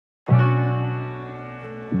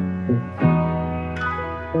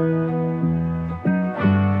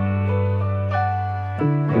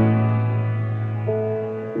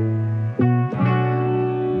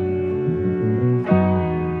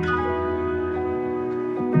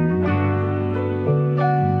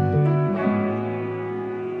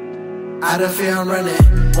Out of fear I'm running,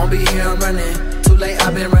 won't be here I'm running. Too late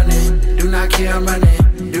I've been running, do not care I'm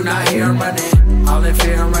running. Do not hear I'm running, all in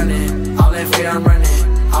fear I'm running. All in fear I'm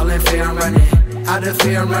running, all in fear I'm running. Out of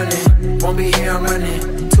fear I'm running, won't be here I'm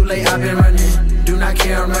running. Too late I've been running, do not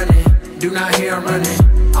care I'm running. Do not hear I'm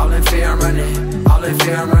running, all in fear I'm running. All in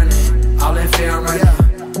fear I'm running, all in fear I'm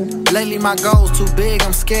running. Lately my goals too big,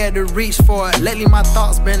 I'm scared to reach for it. Lately my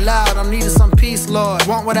thoughts been loud, I'm needing some peace, Lord.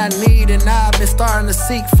 Want what I need and now I've been starting to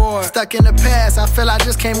seek for it. Stuck in the past, I feel I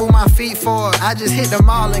just can't move my feet for it. I just hit the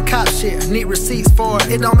mall and cop shit, need receipts for it.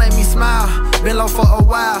 It don't make me smile, been low for a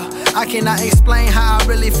while. I cannot explain how I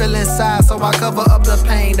really feel inside, so I cover up the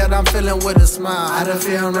pain that I'm feeling with a smile. Out of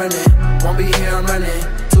fear I'm running, won't be here I'm running.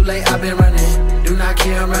 Too late I've been running, do not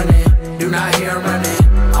care I'm running. Do not hear I'm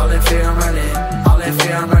running, all in fear I'm running. All in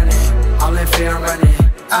fear I'm running, all in fear I'm running.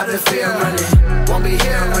 Out of fear I'm running, won't be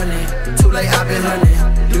here I'm running. Too late I've been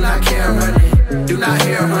running, do not care I'm running. Do not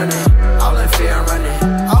hear I'm running, all in fear I'm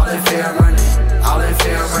running. All in fear I'm running, all in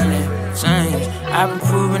fear I'm running. Change. I've been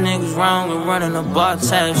proving niggas wrong and running a bar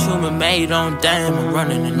tab. Human made on damn. I'm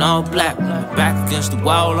running in all black. Back against the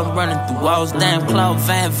wall, I'm running through walls. Damn, Cloud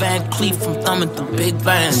Van Cleef, I'm thumbing through big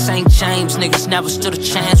vans. St. James, niggas never stood a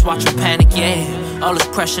chance. Watch them panic, yeah. All this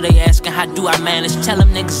pressure they asking, how do I manage? Tell them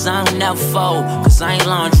niggas I don't never fold, cause I ain't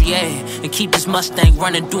laundry, yeah. And keep this Mustang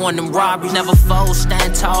running, doing them robberies. Never fold,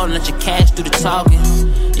 stand tall, and let your cash do the talking.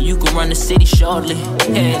 And you can run the city shortly,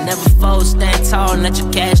 yeah. Never fold, stand tall, and let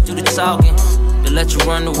your cash do the talking. They let you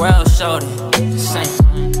run the world, shorty.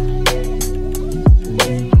 Same.